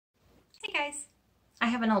guys, I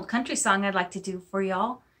have an old country song I'd like to do for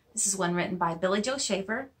y'all. This is one written by Billy Joe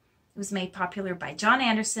Shaver. It was made popular by John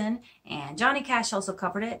Anderson, and Johnny Cash also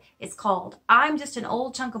covered it. It's called I'm Just an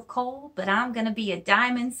Old Chunk of Coal, but I'm Gonna Be a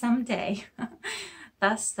Diamond Someday.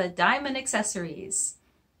 Thus the diamond accessories.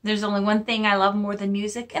 There's only one thing I love more than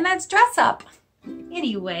music, and that's dress up.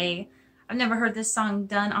 Anyway, I've never heard this song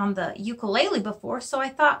done on the ukulele before, so I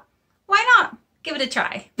thought, why not? Give it a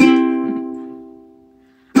try.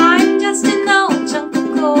 I'm just an old chunk of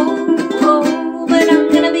coal, but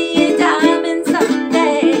I'm gonna be a diamond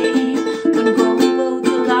someday. Gonna grow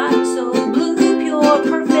till I'm so blue, pure,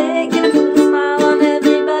 perfect, gonna put a smile on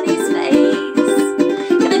everybody's face.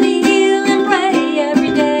 Gonna kneel and pray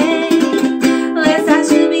every day, lest I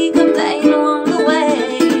should be complaining along the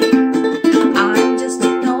way. I'm just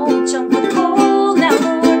an old chunk of coal now,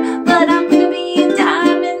 Lord, but I'm gonna be a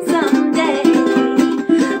diamond someday.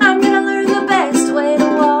 I'm gonna learn the best way to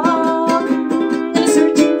walk, gonna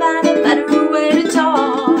search and find a better way to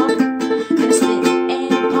talk, gonna spit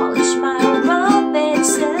and polish my old rough edge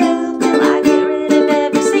self till I get rid of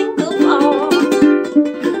every single flaw.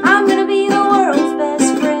 I'm gonna be the world's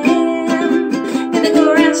best friend, gonna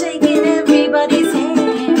go around shaking everybody's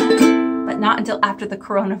hand, but not until after the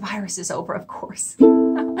coronavirus is over, of course.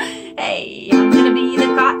 Hey, I'm gonna be the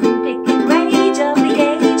cotton picking rage of the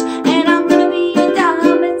age.